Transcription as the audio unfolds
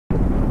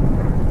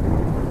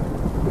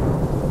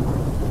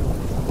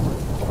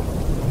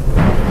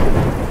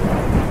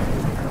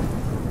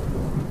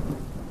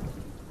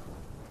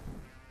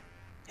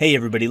Hey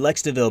everybody,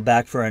 Lex DeVille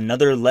back for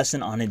another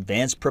lesson on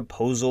advanced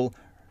proposal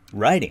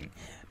writing.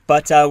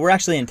 But we're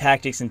actually in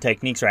tactics and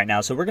techniques right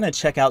now, so we're going to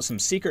check out some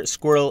secret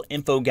squirrel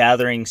info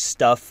gathering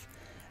stuff.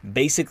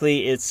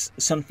 Basically, it's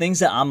some things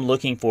that I'm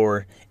looking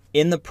for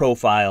in the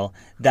profile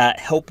that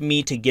help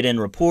me to get in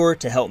rapport,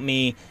 to help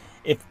me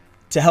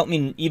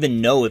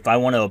even know if I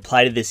want to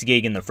apply to this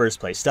gig in the first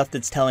place. Stuff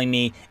that's telling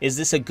me, is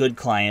this a good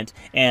client,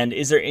 and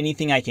is there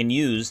anything I can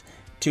use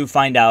to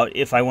find out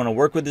if I want to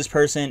work with this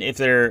person, if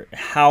they're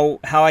how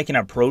I can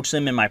approach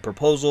them in my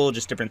proposal,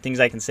 just different things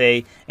I can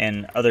say,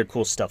 and other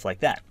cool stuff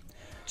like that.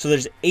 So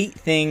there's 8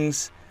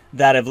 things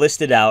that I've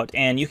listed out,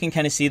 and you can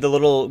kind of see the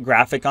little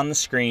graphic on the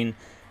screen,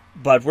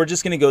 but we're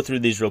just going to go through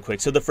these real quick.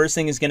 So the first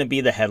thing is going to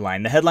be the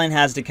headline. The headline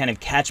has to kind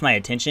of catch my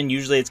attention.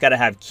 Usually it's got to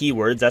have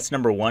keywords. That's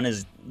number 1,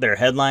 is their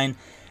headline.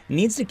 It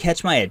needs to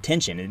catch my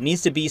attention. It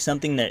needs to be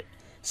something that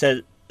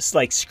says,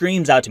 like,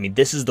 screams out to me,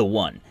 this is the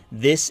one.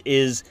 This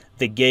is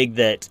the gig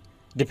that,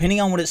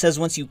 depending on what it says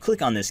once you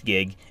click on this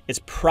gig,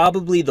 it's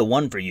probably the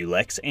one for you,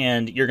 Lex,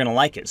 and you're going to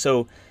like it.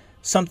 So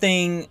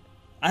something,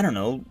 I don't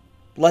know,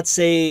 let's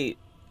say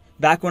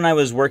back when I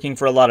was working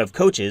for a lot of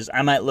coaches,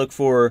 I might look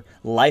for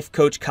life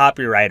coach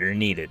copywriter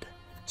needed.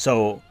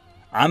 So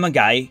I'm a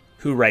guy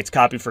who writes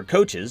copy for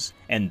coaches,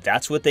 and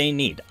that's what they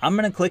need. I'm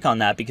going to click on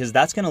that because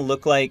that's going to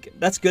look like,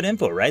 that's good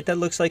info, right? That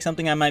looks like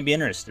something I might be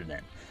interested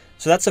in.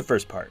 So that's the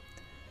first part.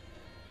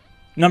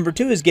 Number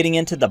 2 is getting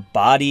into the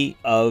body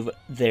of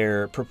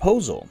their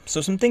proposal.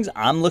 So some things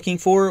I'm looking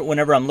for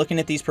whenever I'm looking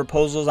at these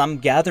proposals, I'm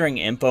gathering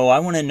info. I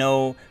want to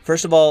know,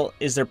 first of all,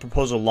 is their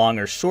proposal long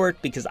or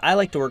short? Because I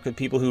like to work with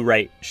people who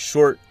write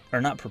short,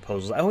 or not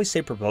proposals, I always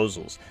say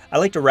proposals. I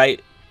like to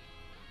write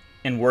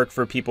and work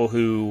for people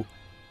who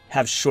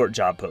have short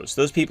job posts.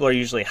 Those people are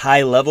usually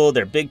high level,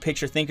 they're big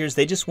picture thinkers.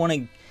 They just want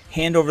to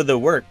hand over the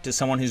work to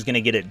someone who's going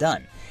to get it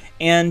done.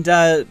 And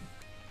I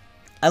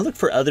look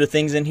for other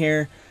things in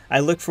here. I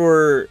look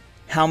for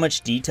how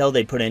much detail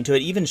they put into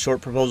it. Even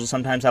short proposals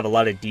sometimes have a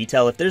lot of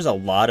detail. If there's a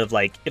lot of,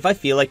 like, if I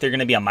feel like they're going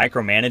to be a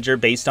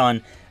micromanager based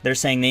on they're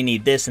saying they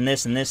need this and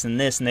this and this and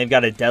this, and they've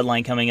got a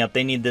deadline coming up,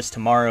 they need this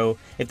tomorrow.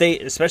 If they,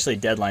 especially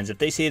deadlines, if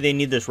they say they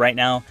need this right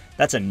now,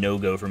 that's a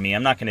no-go for me.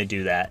 I'm not going to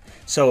do that.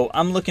 So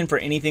I'm looking for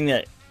anything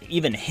that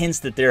even hints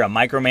that they're a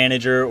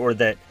micromanager, or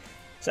that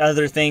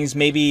other things,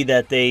 maybe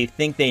that they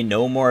think they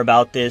know more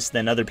about this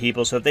than other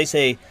people. So if they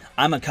say,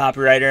 I'm a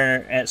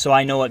copywriter, so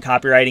I know what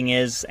copywriting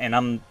is, and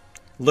I'm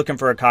looking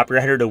for a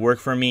copywriter to work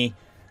for me,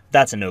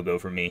 that's a no-go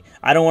for me.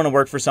 I don't want to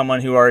work for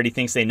someone who already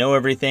thinks they know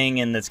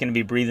everything and that's going to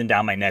be breathing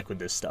down my neck with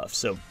this stuff.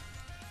 So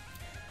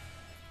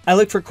I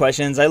look for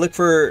questions. I look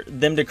for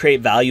them to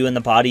create value in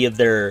the body of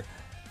their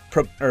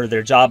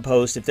job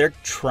post. If they're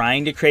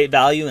trying to create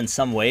value in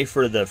some way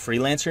for the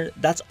freelancer,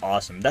 that's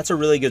awesome. That's a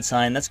really good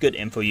sign. That's good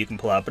info you can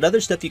pull out. But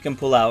other stuff you can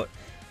pull out,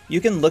 you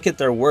can look at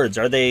their words.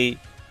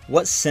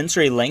 What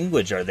sensory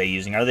language are they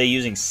using? Are they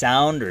using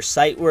sound or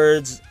sight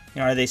words?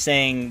 Are they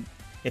saying,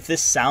 if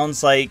this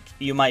sounds like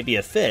you might be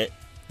a fit,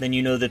 then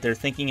you know that they're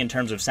thinking in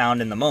terms of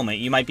sound in the moment.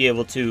 You might be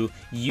able to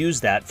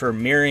use that for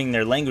mirroring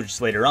their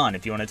language later on.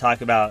 If you want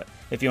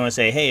to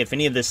say, hey, if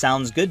any of this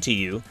sounds good to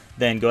you,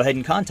 then go ahead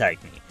and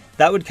contact me.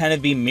 That would kind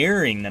of be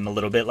mirroring them a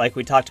little bit, like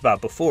we talked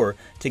about before,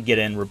 to get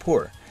in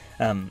rapport.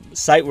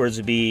 Sight words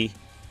would be,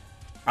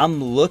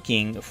 I'm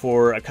looking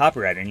for a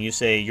copywriter, and you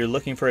say you're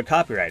looking for a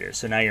copywriter.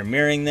 So now you're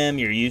mirroring them,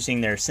 you're using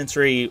their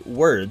sensory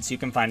words. You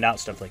can find out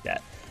stuff like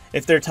that.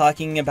 If they're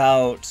talking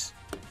about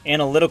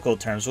analytical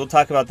terms, we'll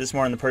talk about this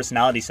more in the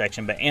personality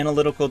section, but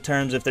analytical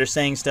terms, if they're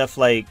saying stuff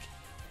like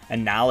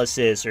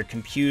analysis or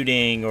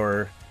computing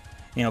or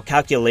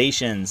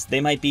calculations, they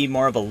might be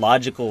more of a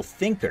logical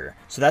thinker.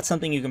 So that's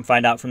something you can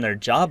find out from their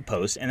job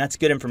post, and that's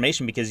good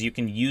information because you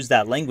can use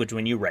that language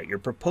when you write your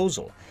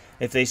proposal.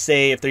 If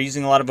they're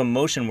using a lot of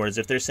emotion words,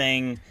 if they're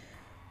saying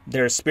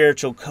they're a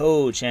spiritual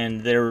coach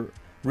and they're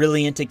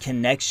really into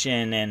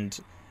connection and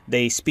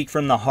they speak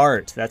from the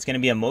heart, that's going to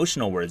be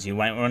emotional words. You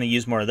might want to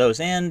use more of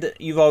those. And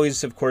you've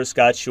always, of course,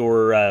 got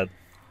your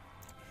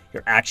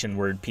action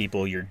word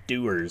people, your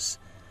doers.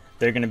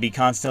 They're going to be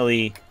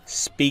constantly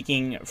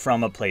speaking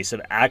from a place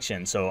of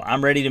action. So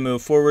I'm ready to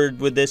move forward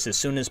with this as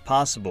soon as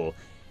possible.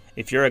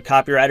 If you're a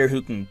copywriter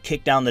who can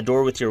kick down the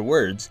door with your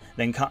words,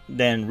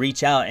 then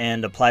reach out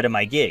and apply to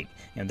my gig.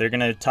 They're going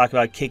to talk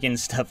about kicking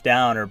stuff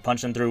down or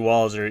punching through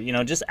walls, or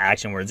just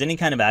action words. Any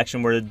kind of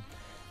action word,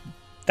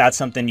 that's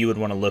something you would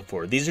want to look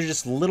for. These are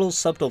just little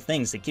subtle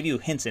things that give you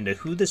hints into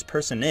who this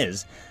person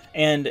is,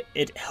 and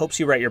it helps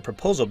you write your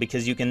proposal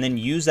because you can then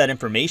use that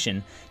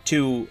information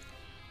to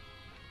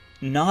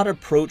not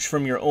approach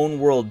from your own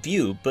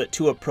worldview, but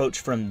to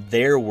approach from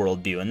their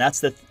worldview. And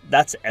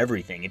that's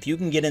everything. If you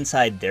can get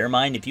inside their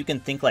mind, if you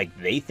can think like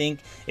they think,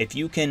 if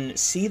you can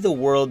see the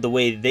world the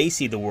way they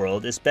see the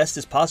world as best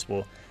as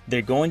possible,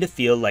 they're going to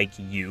feel like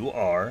you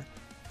are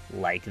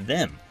like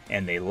them.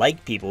 And they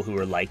like people who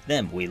are like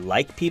them. We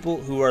like people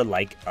who are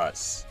like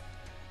us.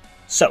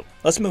 So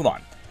let's move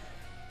on.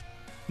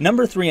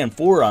 Number 3 and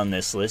 4 on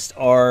this list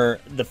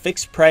are the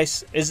fixed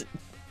price.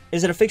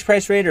 is it a fixed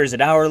price rate or is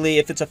it hourly?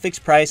 If it's a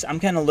fixed price, I'm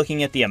kind of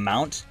looking at the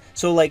amount.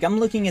 So like I'm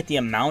looking at the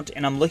amount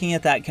and I'm looking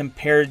at that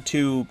compared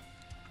to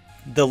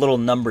the little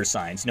number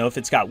signs. You know, if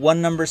it's got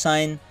one number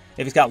sign,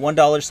 if it's got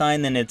 $1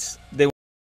 sign, then they